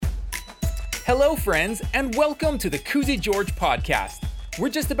Hello, friends, and welcome to the Koozy George podcast. We're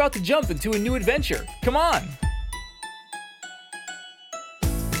just about to jump into a new adventure. Come on!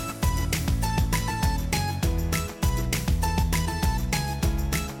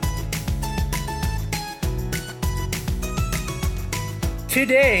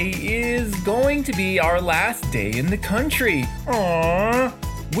 Today is going to be our last day in the country.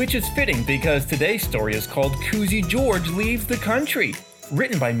 Aww. Which is fitting because today's story is called Koozy George Leaves the Country,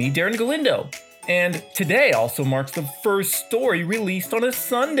 written by me, Darren Galindo. And today also marks the first story released on a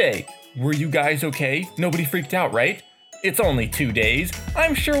Sunday. Were you guys okay? Nobody freaked out, right? It's only 2 days.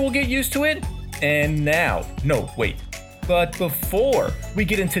 I'm sure we'll get used to it. And now, But before we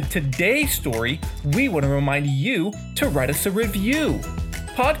get into today's story, we want to remind you to write us a review.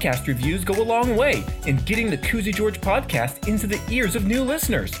 Podcast reviews go a long way in getting the Koozy George podcast into the ears of new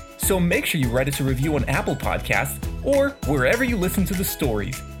listeners. So make sure you write us a review on Apple Podcasts or wherever you listen to the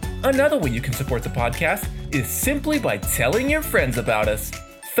stories. Another way you can support the podcast is simply by telling your friends about us.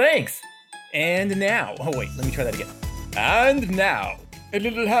 Thanks! And now, let me try that again. And now, a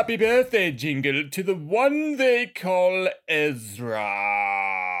little happy birthday jingle to the one they call Ezra.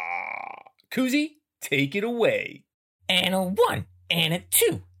 Koozy, take it away. And a 1, and a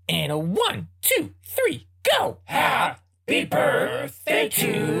 2, and a 1, 2, 3, go! Happy birthday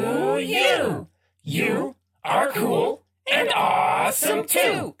to you! You are cool and awesome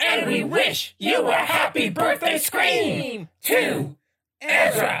too! And we wish you a happy birthday scream to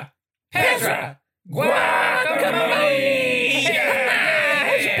Ezra, Pezra, Guacamole!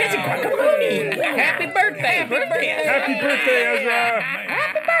 Happy birthday! Happy birthday, Ezra!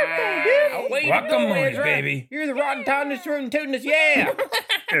 Happy birthday, dude! Way to go, Guacamole, Ezra. baby. You're the rotten totness, rootin' tootiness, yeah!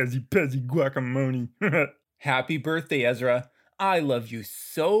 Ezzy Pezzy Guacamole. Happy birthday, Ezra. I love you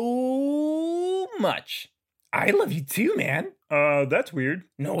so much. I love you too, man. That's weird.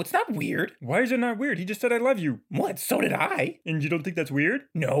 No, it's not weird. Why is it not weird? He just said I love you. What? So did I. And you don't think that's weird?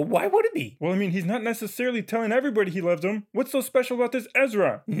 No, why would it be? Well, I mean, he's not necessarily telling everybody he loves them. What's so special about this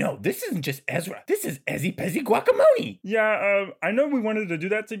Ezra? No, this isn't just Ezra. This is Ezzy Pezzy Guacamole. Yeah, I know we wanted to do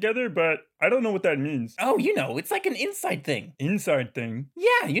that together, but I don't know what that means. Oh, it's like an inside thing. Inside thing?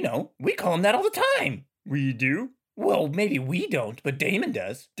 Yeah, we call him that all the time. We do? Well, maybe we don't, but Damon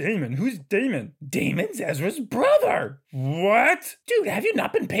does. Damon? Who's Damon? Damon's Ezra's brother. What? Dude, have you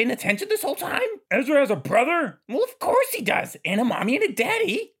not been paying attention this whole time? Ezra has a brother? Well, of course he does. And a mommy and a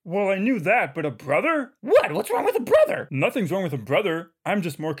daddy. Well, I knew that, but a brother? What? What's wrong with a brother? Nothing's wrong with a brother. I'm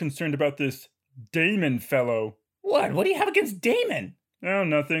just more concerned about this Damon fellow. What? What do you have against Damon? Oh,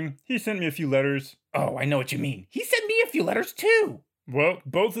 nothing. He sent me a few letters. Oh, I know what you mean. He sent me a few letters too. Well,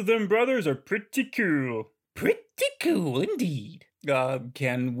 both of them brothers are pretty cool. Pretty cool indeed.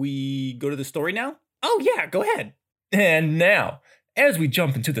 Can we go to the story now? Oh yeah, go ahead. And now, as we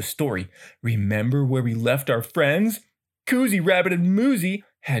jump into the story, remember where we left our friends? Koozy, Rabbit, and Moozy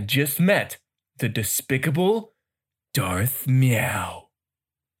had just met the despicable Darth Meow.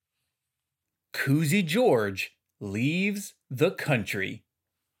 Koozy George leaves the country.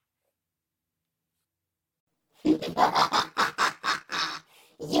 You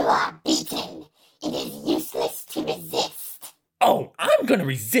are beaten. It is useless to resist. Oh, I'm gonna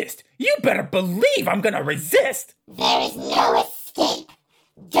resist. You better believe I'm gonna resist. There is no escape.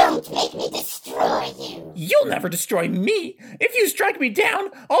 Don't make me destroy you. You'll never destroy me. If you strike me down,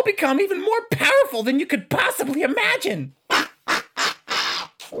 I'll become even more powerful than you could possibly imagine.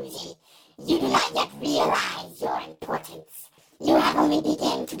 Koozy, you do not yet realize your importance. You have only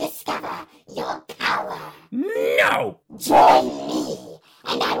begun to discover your power. No! Join me,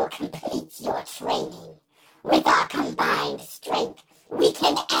 and I will complete your training. With our combined strength, we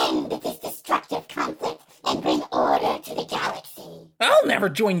can end this destructive conflict and bring order to the galaxy. I'll never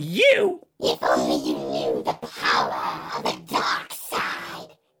join you! If only you knew the power of the dark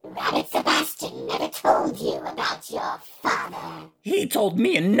side. Rabbit Sebastian never told you about your father. He told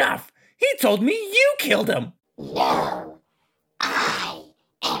me enough. He told me you killed him. No, I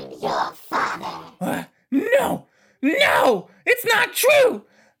am your father. No! It's not true!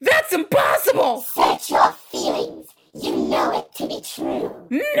 That's impossible! Search your feelings. You know it to be true.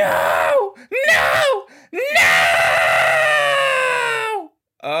 No!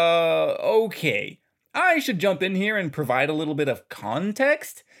 Okay. I should jump in here and provide a little bit of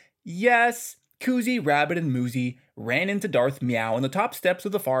context. Yes, Koozy, Rabbit, and Moozy ran into Darth Meow on the top steps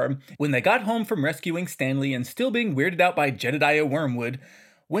of the farm when they got home from rescuing Stanley and still being weirded out by Jedediah Wormwood.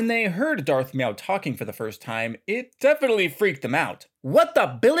 When they heard Darth Meow talking for the first time, it definitely freaked them out. What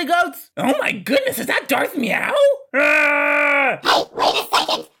the billy goats? Oh my goodness, is that Darth Meow? Ah! Hey, wait a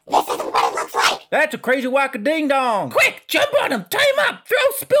second. This isn't what it looks like. That's a crazy whack-a-ding-dong. Quick, jump on him, tie him up, throw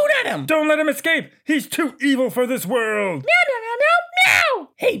spoon at him! Don't let him escape! He's too evil for this world! Meow, meow, meow, meow, meow!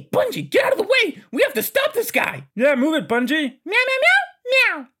 Hey, Bungie, get out of the way! We have to stop this guy! Yeah, move it, Bungie! Meow, meow,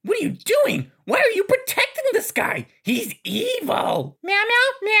 meow, meow! What are you doing? Why are you protecting this guy? He's evil! Meow,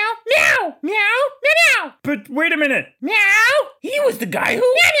 meow, meow, meow! Meow, meow, meow! But wait a minute! Meow! He was the guy who...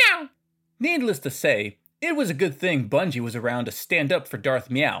 Meow, meow! Needless to say, it was a good thing Bungie was around to stand up for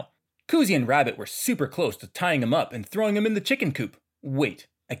Darth Meow. Koozy and Rabbit were super close to tying him up and throwing him in the chicken coop. Wait,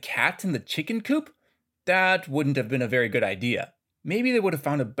 a cat in the chicken coop? That wouldn't have been a very good idea. Maybe they would have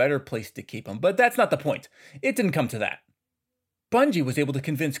found a better place to keep him, but that's not the point. It didn't come to that. Bungie was able to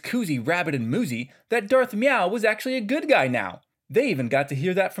convince Koozy, Rabbit, and Moozy that Darth Meow was actually a good guy now. They even got to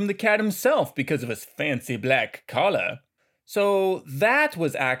hear that from the cat himself because of his fancy black collar. So that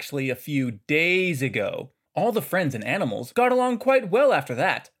was actually a few days ago. All the friends and animals got along quite well after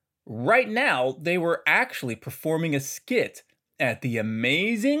that. Right now, they were actually performing a skit at the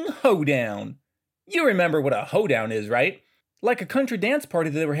amazing Hoedown. You remember what a Hoedown is, right? Like a country dance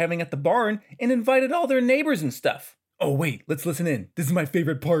party that they were having at the barn and invited all their neighbors and stuff. Oh wait, let's listen in. This is my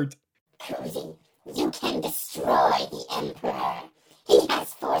favorite part. Koozy, you can destroy the Emperor. He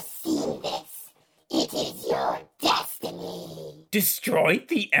has foreseen this. It is your destiny. Destroyed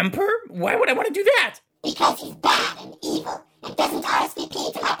the Emperor? Why would I want to do that? Because he's bad and evil and doesn't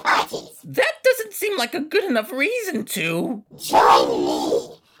RSVP to my parties. That doesn't seem like a good enough reason to. Join me,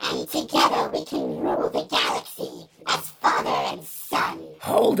 and together we can rule the galaxy as father and son.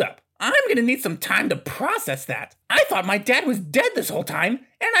 Hold up. I'm gonna need some time to process that. I thought my dad was dead this whole time,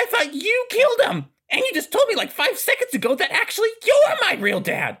 and I thought you killed him. And you just told me like 5 seconds ago that actually you're my real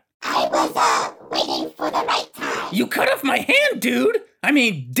dad. I was, waiting for the right time. You cut off my hand, dude. I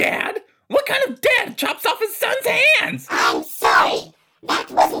mean, Dad. What kind of dad chops off his son's hands? I'm sorry.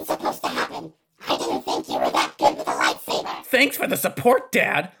 That wasn't supposed to happen. I didn't think you were that good with a lightsaber. Thanks for the support,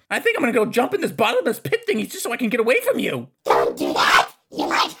 Dad. I think I'm gonna go jump in this bottomless pit thingy just so I can get away from you. Don't do that. You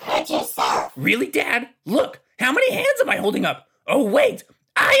might hurt yourself. Really, Dad? Look, how many hands am I holding up? Oh, wait.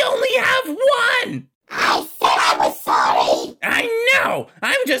 I only have one. I said I was sorry. I know.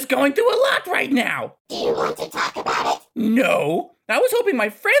 I'm just going through a lot right now. Do you want to talk about it? No. I was hoping my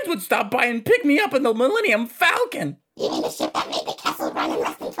friends would stop by and pick me up in the Millennium Falcon. You mean the ship that made the Kessel run in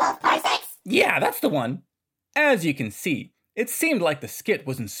less than 12 parsecs? Yeah, that's the one. As you can see, it seemed like the skit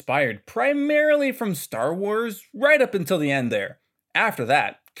was inspired primarily from Star Wars right up until the end there. After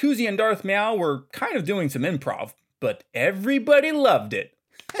that, Koozy and Darth Meow were kind of doing some improv, but everybody loved it.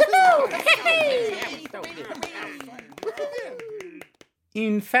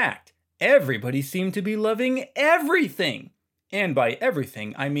 In fact, everybody seemed to be loving everything. And by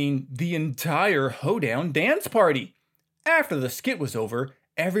everything, I mean the entire Hoedown dance party. After the skit was over,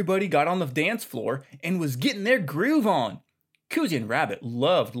 everybody got on the dance floor and was getting their groove on. Koozy and Rabbit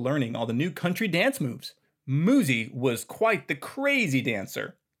loved learning all the new country dance moves. Moozy was quite the crazy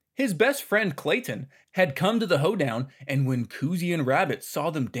dancer. His best friend Clayton had come to the Hoedown, and when Koozy and Rabbit saw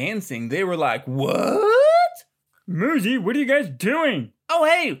them dancing, they were like, "What?" Moozy, what are you guys doing? Oh,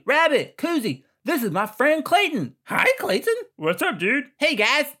 hey, Rabbit, Koozy, this is my friend Clayton. Hi, Clayton. What's up, dude? Hey,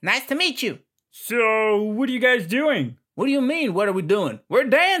 guys, nice to meet you. So, what are you guys doing? What do you mean, what are we doing? We're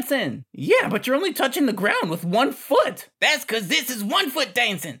dancing. Yeah, but you're only touching the ground with 1 foot. That's because this is 1 foot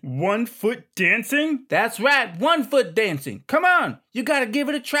dancing. 1 foot dancing? That's right, 1 foot dancing. Come on, you gotta give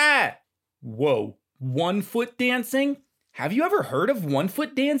it a try. Whoa, 1 foot dancing? Have you ever heard of 1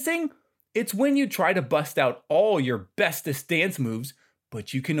 foot dancing? It's when you try to bust out all your bestest dance moves,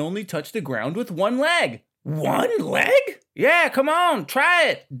 but you can only touch the ground with 1 leg. 1 leg? Yeah, come on, try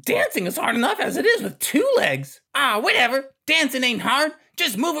it. Dancing is hard enough as it is with 2 legs. Ah, whatever. Dancing ain't hard.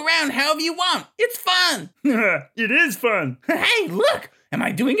 Just move around however you want. It's fun. It is fun. Hey, look. Am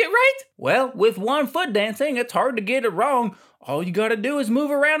I doing it right? Well, with 1 foot dancing, it's hard to get it wrong. All you gotta do is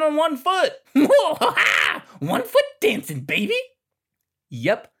move around on 1 foot. 1 foot dancing, baby.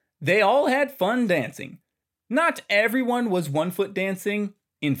 Yep, they all had fun dancing. Not everyone was 1 foot dancing.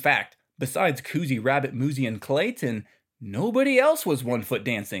 In fact, besides Koozy, Rabbit, Moozy, and Clayton, nobody else was 1 foot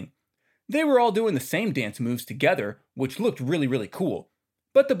dancing. They were all doing the same dance moves together, which looked really, really cool.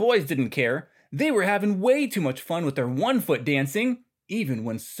 But the boys didn't care. They were having way too much fun with their 1 foot dancing, even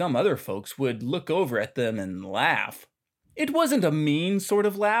when some other folks would look over at them and laugh. It wasn't a mean sort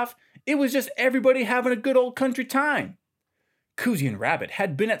of laugh, it was just everybody having a good old country time. Koozy and Rabbit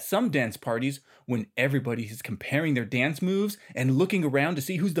had been at some dance parties when everybody is comparing their dance moves and looking around to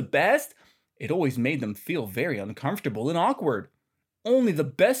see who's the best. It always made them feel very uncomfortable and awkward. Only the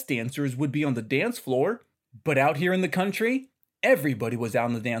best dancers would be on the dance floor, but out here in the country, everybody was out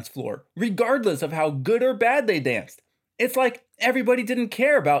on the dance floor, regardless of how good or bad they danced. It's like everybody didn't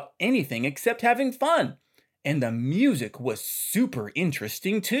care about anything except having fun. And the music was super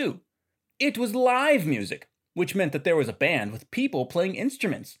interesting too. It was live music, which meant that there was a band with people playing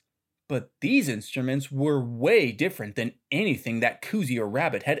instruments. But these instruments were way different than anything that Koozy or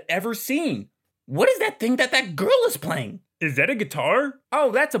Rabbit had ever seen. What is that thing that girl is playing? Is that a guitar?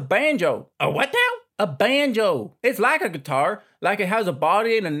 Oh, that's a banjo. A what now? A banjo. It's like a guitar, like it has a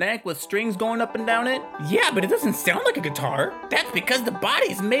body and a neck with strings going up and down it. Yeah, but it doesn't sound like a guitar. That's because the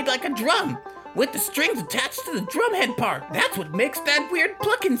body is made like a drum, with the strings attached to the drum head part. That's what makes that weird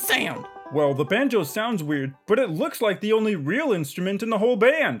plucking sound. Well, the banjo sounds weird, but it looks like the only real instrument in the whole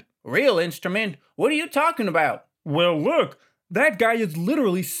band. Real instrument? What are you talking about? Well, look, that guy is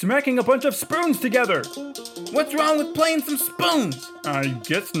literally smacking a bunch of spoons together. What's wrong with playing some spoons? I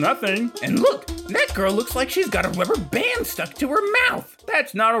guess nothing. And look, that girl looks like she's got a rubber band stuck to her mouth.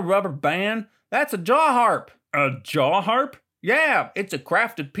 That's not a rubber band. That's a jaw harp. A jaw harp? Yeah, it's a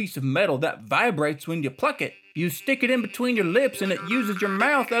crafted piece of metal that vibrates when you pluck it. You stick it in between your lips and it uses your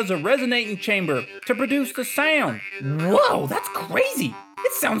mouth as a resonating chamber to produce the sound. Whoa, that's crazy.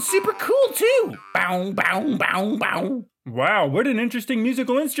 It sounds super cool too. Bow, bow, bow, bow. Wow, what an interesting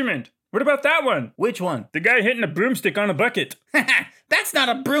musical instrument. What about that one? Which one? The guy hitting a broomstick on a bucket. That's not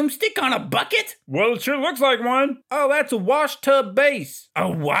a broomstick on a bucket. Well, it sure looks like one. Oh, that's a wash tub bass.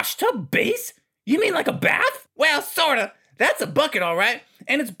 A wash tub bass? You mean like a bath? Well, sorta. That's a bucket, all right.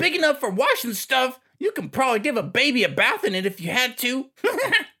 And it's big enough for washing stuff. You can probably give a baby a bath in it if you had to.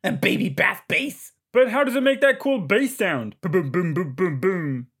 A baby bath bass. But how does it make that cool bass sound? Boom, boom, boom, boom,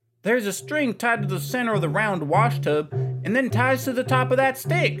 boom. There's a string tied to the center of the round wash tub and then ties to the top of that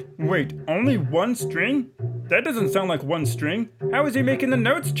stick. Wait, only one string? That doesn't sound like one string. How is he making the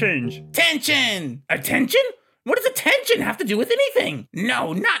notes change? Tension! Attention? What does attention have to do with anything?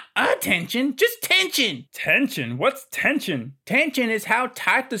 No, not attention, just tension. Tension? What's tension? Tension is how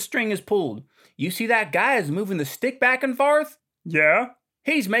tight the string is pulled. You see that guy is moving the stick back and forth? Yeah?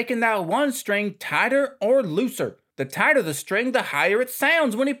 He's making that one string tighter or looser. The tighter the string, the higher it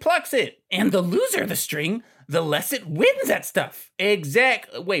sounds when he plucks it. And the looser the string, the less it wins that stuff.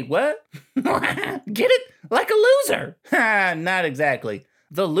 Wait, what? Get it? Like a loser. Ha, not exactly.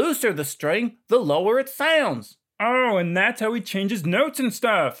 The looser the string, the lower it sounds. Oh, and that's how he changes notes and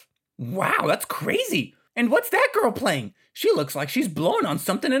stuff. Wow, that's crazy. And what's that girl playing? She looks like she's blowing on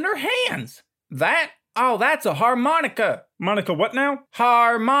something in her hands. That's a harmonica. Monica, what now?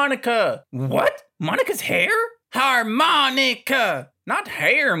 Harmonica. What? Monica's hair? Harmonica. Not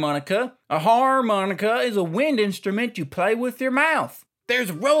hair, Monica. A harmonica is a wind instrument you play with your mouth. There's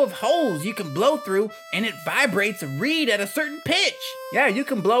a row of holes you can blow through, and it vibrates a reed at a certain pitch. Yeah, you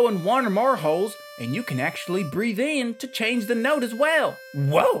can blow in one or more holes, and you can actually breathe in to change the note as well.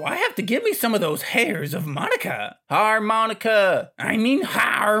 Whoa, I have to give me some of those hairs of Monica. Harmonica. I mean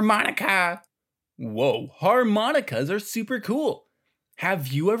harmonica. Whoa, harmonicas are super cool. Have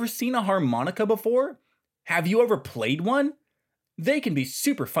you ever seen a harmonica before? Have you ever played one? They can be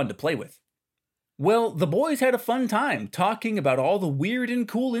super fun to play with. Well, the boys had a fun time talking about all the weird and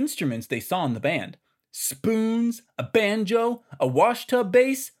cool instruments they saw in the band. Spoons, a banjo, a washtub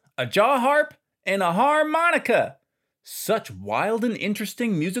bass, a jaw harp, and a harmonica. Such wild and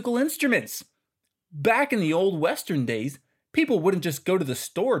interesting musical instruments. Back in the old Western days, people wouldn't just go to the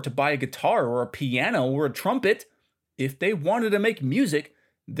store to buy a guitar or a piano or a trumpet. If they wanted to make music,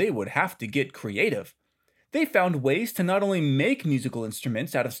 they would have to get creative. They found ways to not only make musical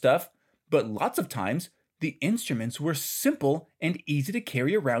instruments out of stuff, but lots of times, the instruments were simple and easy to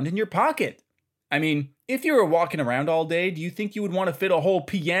carry around in your pocket. I mean, if you were walking around all day, do you think you would want to fit a whole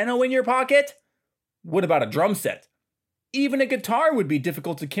piano in your pocket? What about a drum set? Even a guitar would be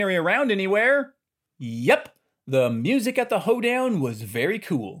difficult to carry around anywhere. Yep, the music at the Hoedown was very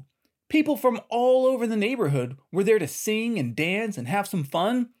cool. People from all over the neighborhood were there to sing and dance and have some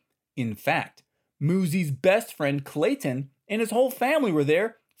fun. In fact, Moozy's best friend Clayton and his whole family were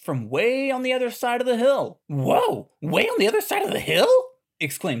there from way on the other side of the hill. Whoa, way on the other side of the hill?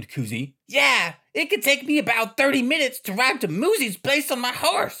 Exclaimed Koozy. Yeah, it could take me about 30 minutes to ride to Moozy's place on my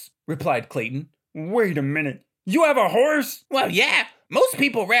horse, replied Clayton. Wait a minute, you have a horse? Well, yeah, most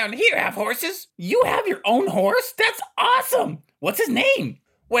people around here have horses. You have your own horse? That's awesome. What's his name?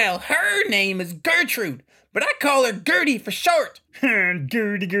 Well, her name is Gertrude, but I call her Gertie for short.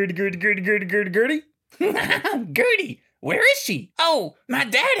 Gertie. Gertie, where is she? Oh, my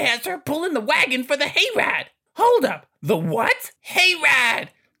dad has her pulling the wagon for the hayride. Hold up, the what? Hayride.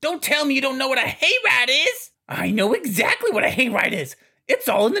 Don't tell me you don't know what a hayride is. I know exactly what a hayride is. It's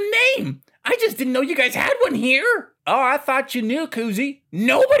all in the name. I just didn't know you guys had one here. Oh, I thought you knew, Koozy.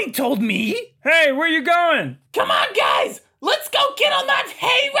 Nobody told me. Hey, where you going? Come on, guys! Let's go get on that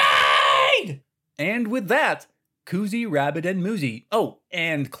hayride! And with that, Koozy, Rabbit, and Moozy,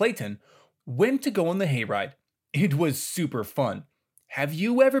 and Clayton, went to go on the hayride. It was super fun. Have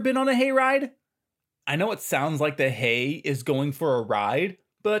you ever been on a hayride? I know it sounds like the hay is going for a ride,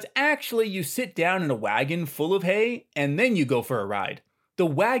 but actually you sit down in a wagon full of hay and then you go for a ride. The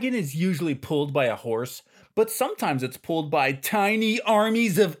wagon is usually pulled by a horse, but sometimes it's pulled by tiny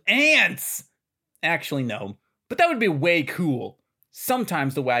armies of ants. Actually, no, but that would be way cool.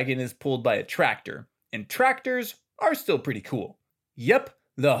 Sometimes the wagon is pulled by a tractor, and tractors are still pretty cool. Yep,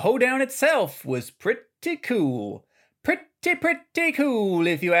 the Hoedown itself was pretty cool. Pretty cool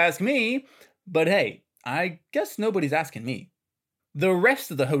if you ask me. But hey, I guess nobody's asking me. The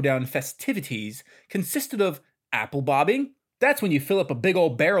rest of the Hoedown festivities consisted of apple bobbing. That's when you fill up a big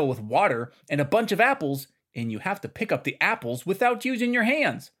old barrel with water and a bunch of apples, and you have to pick up the apples without using your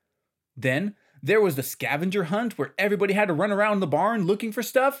hands. Then there was the scavenger hunt where everybody had to run around the barn looking for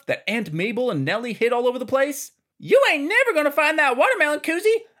stuff that Aunt Mabel and Nellie hid all over the place. You ain't never gonna find that watermelon,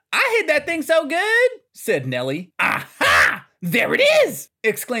 Koozy. I hid that thing so good, said Nellie. Aha! There it is!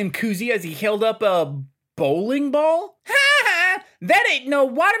 Exclaimed Koozy as he held up a bowling ball. Ha ha! That ain't no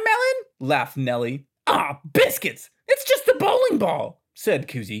watermelon, laughed Nellie. Ah, biscuits! It's just a bowling ball, said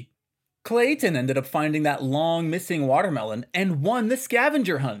Koozy. Clayton ended up finding that long missing watermelon and won the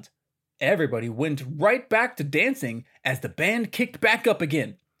scavenger hunt. Everybody went right back to dancing as the band kicked back up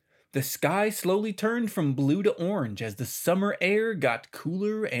again. The sky slowly turned from blue to orange as the summer air got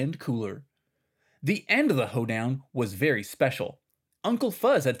cooler and cooler. The end of the Hoedown was very special. Uncle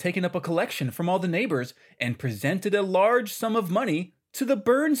Fuzz had taken up a collection from all the neighbors and presented a large sum of money to the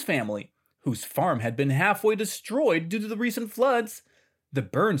Burns family, whose farm had been halfway destroyed due to the recent floods. The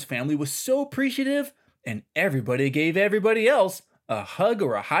Burns family was so appreciative, and everybody gave everybody else a hug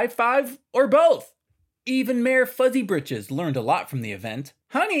or a high five or both. Even Mayor Fuzzy Britches learned a lot from the event.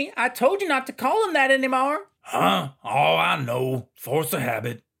 Honey, I told you not to call him that anymore. Huh? Oh, I know. Force of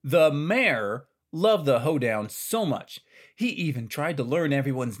habit. The mayor loved the Hoedown so much, he even tried to learn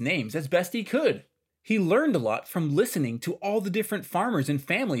everyone's names as best he could. He learned a lot from listening to all the different farmers and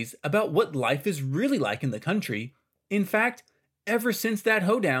families about what life is really like in the country. In fact, ever since that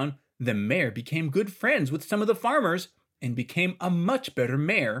Hoedown, the mayor became good friends with some of the farmers and became a much better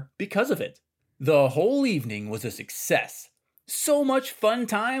mayor because of it. The whole evening was a success. So much fun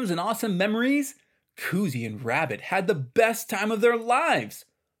times and awesome memories. Koozy and Rabbit had the best time of their lives.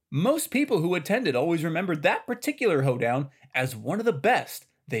 Most people who attended always remembered that particular Hoedown as one of the best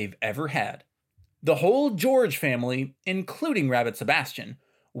they've ever had. The whole George family, including Rabbit Sebastian,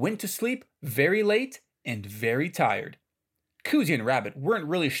 went to sleep very late and very tired. Koozy and Rabbit weren't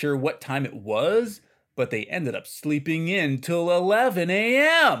really sure what time it was, but they ended up sleeping in till 11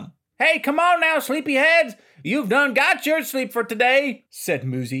 a.m. Hey, come on now, sleepyheads! You've done got your sleep for today, said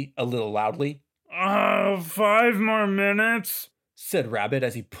Moozy a little loudly. 5 more minutes, said Rabbit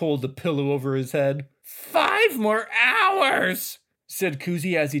as he pulled the pillow over his head. 5 more hours, said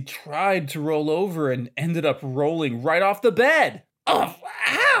Koozy as he tried to roll over and ended up rolling right off the bed. Oh,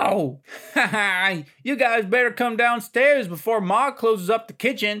 ow! You guys better come downstairs before Ma closes up the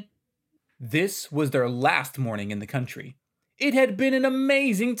kitchen. This was their last morning in the country. It had been an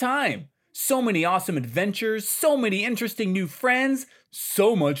amazing time. So many awesome adventures, so many interesting new friends,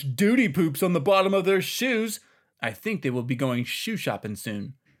 so much duty poops on the bottom of their shoes. I think they will be going shoe shopping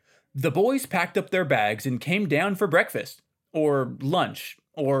soon. The boys packed up their bags and came down for breakfast, or lunch,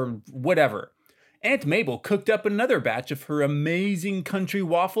 or whatever. Aunt Mabel cooked up another batch of her amazing country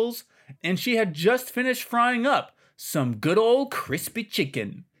waffles, and she had just finished frying up some good old crispy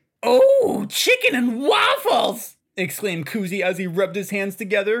chicken. Oh, chicken and waffles! Exclaimed Koozy as he rubbed his hands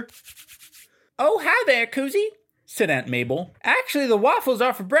together. Oh, hi there, Koozy, said Aunt Mabel. Actually, the waffles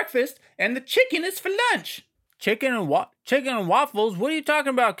are for breakfast, and the chicken is for lunch. Chicken and waffles? What are you talking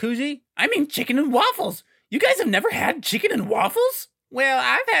about, Koozy? I mean chicken and waffles. You guys have never had chicken and waffles? Well,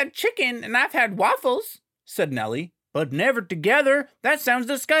 I've had chicken and I've had waffles, said Nellie. But never together. That sounds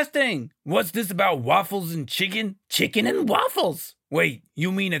disgusting. What's this about waffles and chicken? Chicken and waffles. Wait,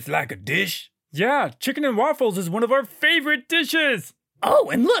 you mean it's like a dish? Yeah, chicken and waffles is one of our favorite dishes. Oh,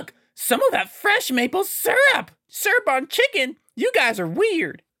 and look, some of that fresh maple syrup. Syrup on chicken? You guys are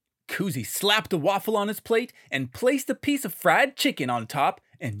weird. Koozy slapped a waffle on his plate and placed a piece of fried chicken on top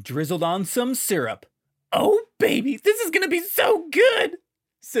and drizzled on some syrup. Oh, baby, this is gonna be so good,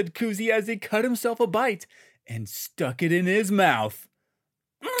 said Koozy as he cut himself a bite and stuck it in his mouth.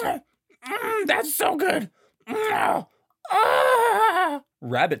 That's so good.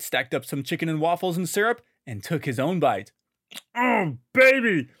 Rabbit stacked up some chicken and waffles and syrup and took his own bite. Oh,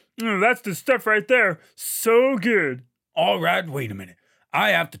 baby! That's the stuff right there. So good. All right, wait a minute. I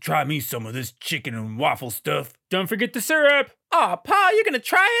have to try me some of this chicken and waffle stuff. Don't forget the syrup. Aw, Pa, you gonna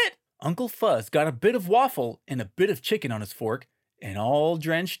try it? Uncle Fuzz got a bit of waffle and a bit of chicken on his fork, and all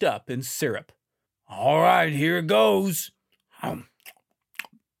drenched up in syrup. All right, here it goes.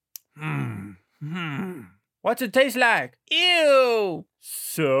 What's it taste like? Ew!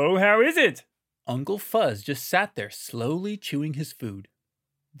 So, how is it? Uncle Fuzz just sat there slowly chewing his food.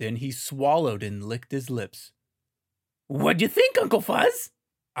 Then he swallowed and licked his lips. What'd you think, Uncle Fuzz?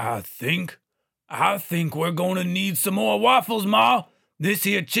 I think we're gonna need some more waffles, Ma. This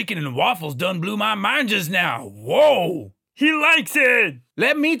here chicken and waffles done blew my mind just now. Whoa! He likes it.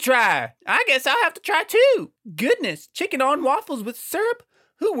 Let me try. I guess I'll have to try too. Goodness, chicken on waffles with syrup?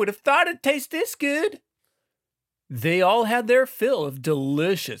 Who would have thought it'd taste this good? They all had their fill of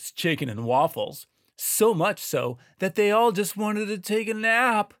delicious chicken and waffles, so much so that they all just wanted to take a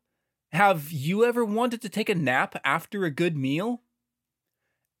nap. Have you ever wanted to take a nap after a good meal?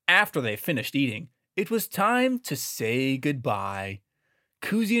 After they finished eating, it was time to say goodbye.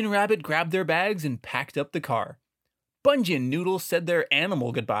 Koozy and Rabbit grabbed their bags and packed up the car. Bungie and Noodle said their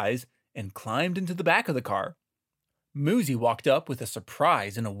animal goodbyes and climbed into the back of the car. Moosey walked up with a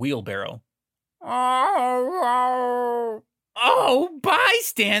surprise in a wheelbarrow. Oh, bye,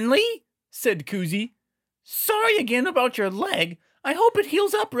 Stanley, said Koozy. Sorry again about your leg. I hope it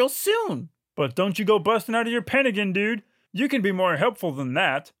heals up real soon. But don't you go busting out of your pen again, dude. You can be more helpful than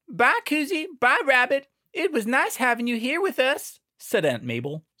that. Bye, Koozy. Bye, Rabbit. It was nice having you here with us, said Aunt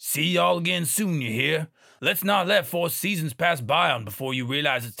Mabel. See y'all again soon, you hear? Let's not let 4 seasons pass by on before you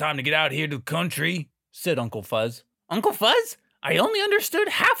realize it's time to get out here to the country, said Uncle Fuzz. Uncle Fuzz, I only understood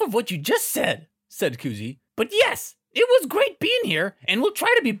half of what you just said, said Koozy. But yes, it was great being here, and we'll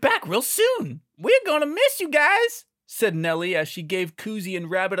try to be back real soon. We're gonna miss you guys, said Nellie as she gave Koozy and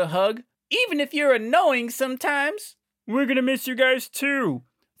Rabbit a hug. Even if you're annoying sometimes. We're gonna miss you guys too.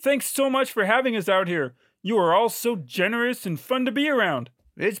 Thanks so much for having us out here. You are all so generous and fun to be around.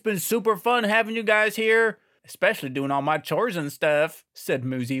 It's been super fun having you guys here, especially doing all my chores and stuff, said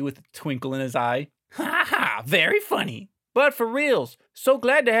Moosey with a twinkle in his eye. Ha ha, very funny. But for reals, so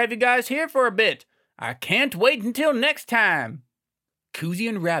glad to have you guys here for a bit. I can't wait until next time. Koozy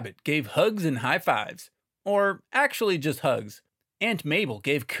and Rabbit gave hugs and high fives. Or actually just hugs. Aunt Mabel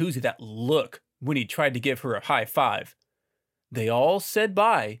gave Koozy that look when he tried to give her a high five. They all said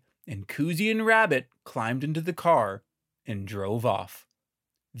bye, and Koozy and Rabbit climbed into the car and drove off.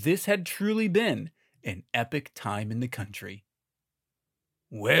 This had truly been an epic time in the country.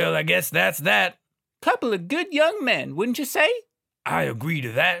 Well, I guess that's that. Couple of good young men, wouldn't you say? I agree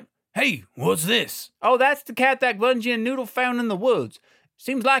to that. Hey, what's this? Oh, that's the cat that Bungie and Noodle found in the woods.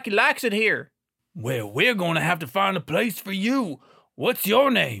 Seems like he likes it here. Well, we're going to have to find a place for you. What's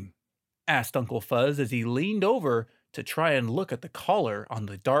your name? Asked Uncle Fuzz as he leaned over to try and look at the collar on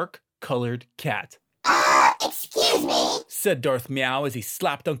the dark-colored cat. Excuse me, said Darth Meow as he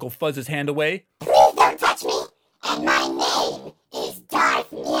slapped Uncle Fuzz's hand away. please don't touch me, and my name is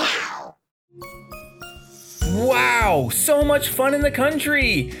Darth Meow. Wow, so much fun in the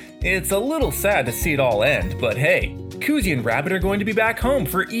country! It's a little sad to see it all end, but hey, Koozy and Rabbit are going to be back home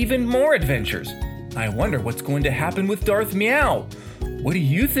for even more adventures. I wonder what's going to happen with Darth Meow. What do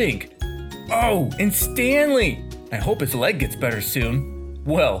you think? Oh, and Stanley! I hope his leg gets better soon.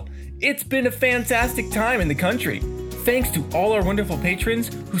 Well, it's been a fantastic time in the country. Thanks to all our wonderful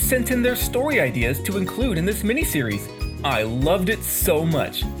patrons who sent in their story ideas to include in this mini-series. I loved it so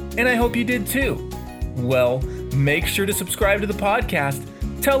much, and I hope you did too. Well, make sure to subscribe to the podcast,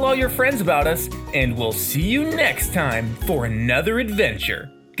 tell all your friends about us, and we'll see you next time for another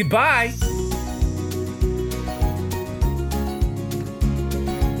adventure. Goodbye!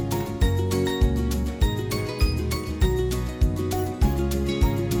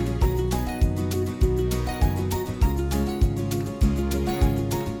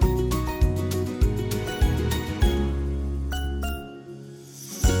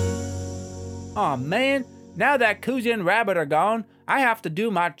 Aw, man, now that Koozy and Rabbit are gone, I have to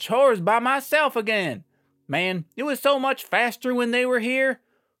do my chores by myself again. Man, it was so much faster when they were here.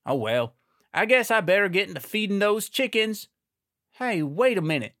 Oh well, I guess I better get into feeding those chickens. Hey, wait a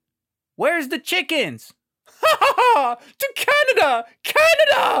minute. Where's the chickens? Ha ha ha! To Canada!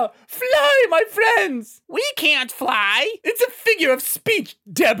 Canada! Fly, my friends! We can't fly! It's a figure of speech,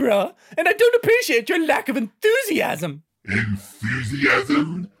 Deborah, and I don't appreciate your lack of enthusiasm.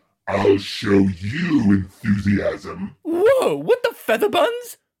 Enthusiasm? I'll show you enthusiasm. Whoa, what the feather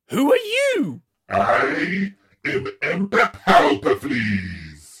buns? Who are you? I Emperor Palpaflea.